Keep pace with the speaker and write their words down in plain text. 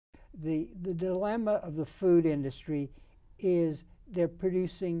the dilemma of the food industry is they're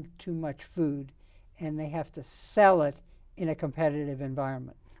producing too much food, and they have to sell it in a competitive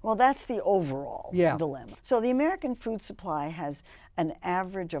environment. Well, that's the overall dilemma. So the American food supply has an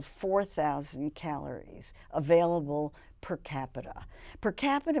average of 4,000 calories available per capita. Per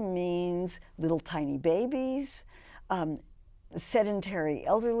capita means little tiny babies, sedentary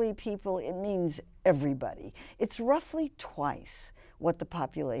elderly people. It means everybody. It's roughly twice what the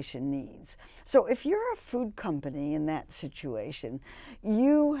population needs. So if you're a food company in that situation,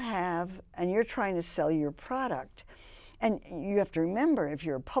 and you're trying to sell your product, and you have to remember, if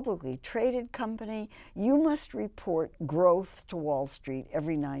you're a publicly traded company, you must report growth to Wall Street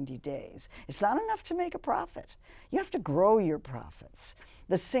every 90 days. It's not enough to make a profit. You have to grow your profits.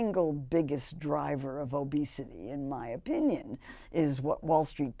 The single biggest driver of obesity, in my opinion, is what Wall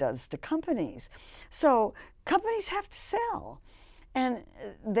Street does to companies. So companies have to sell. And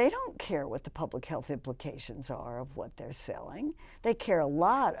they don't care what the public health implications are of what they're selling. They care a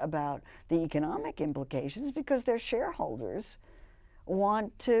lot about the economic implications because their shareholders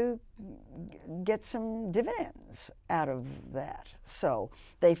want to get some dividends out of that. So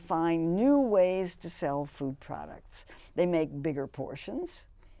they find new ways to sell food products. They make bigger portions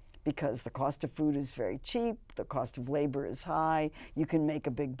because the cost of food is very cheap, the cost of labor is high. You can make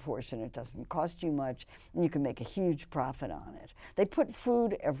a big portion, it doesn't cost you much, and you can make a huge profit on it. They put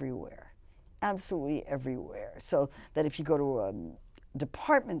food everywhere, absolutely everywhere, so that if you go to a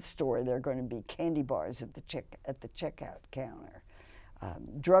department store, there are going to be candy bars at the checkout counter.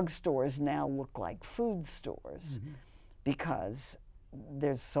 Drugstores now look like food stores because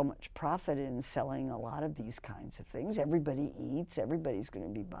there's so much profit in selling a lot of these kinds of things. Everybody eats, everybody's going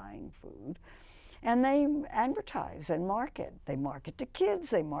to be buying food. And they advertise and market. They market to kids,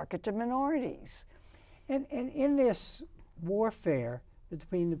 they market to minorities. And in this warfare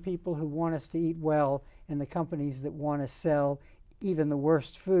between the people who want us to eat well and the companies that want to sell even the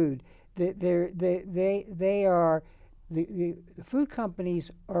worst food, the food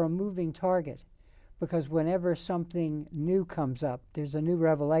companies are a moving target. Because whenever something new comes up, there's a new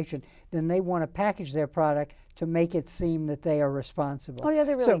revelation, then they want to package their product to make it seem that they are responsible. Oh yeah,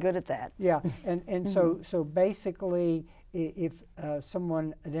 they're really good at that. Yeah, and so basically, if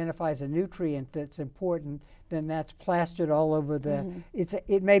someone identifies a nutrient that's important, then that's plastered all over the.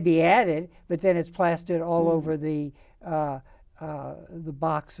 It may be added, but then it's plastered all over the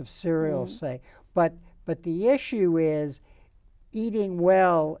box of cereal, say. But the issue is, eating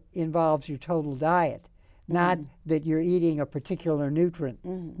well involves your total diet, not that you're eating a particular nutrient.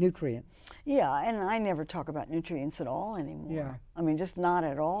 Yeah, and I never talk about nutrients at all anymore. Yeah. I mean, just not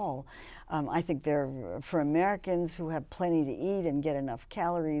at all. I think for Americans who have plenty to eat and get enough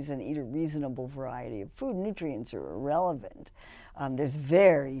calories and eat a reasonable variety of food, nutrients are irrelevant. There's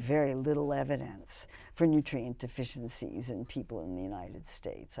very, very little evidence for nutrient deficiencies in people in the United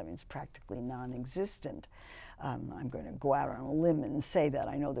States. I mean, it's practically non-existent. I'm going to go out on a limb and say that.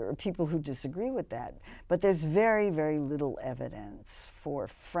 I know there are people who disagree with that, but there's very, very little evidence for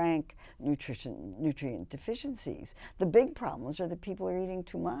frank nutrient deficiencies. The big problems are that people are eating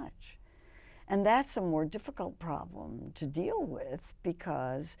too much. And that's a more difficult problem to deal with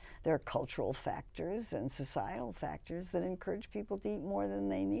because there are cultural factors and societal factors that encourage people to eat more than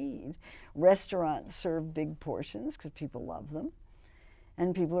they need. Restaurants serve big portions because people love them.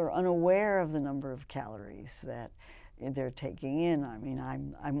 And people are unaware of the number of calories that they're taking in. I mean,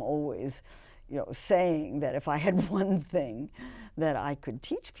 I'm always, saying that if I had one thing that I could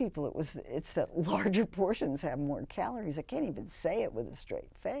teach people, it's that larger portions have more calories. I can't even say it with a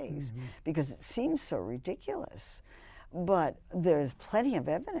straight face because it seems so ridiculous. But there's plenty of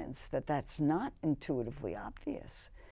evidence that that's not intuitively obvious.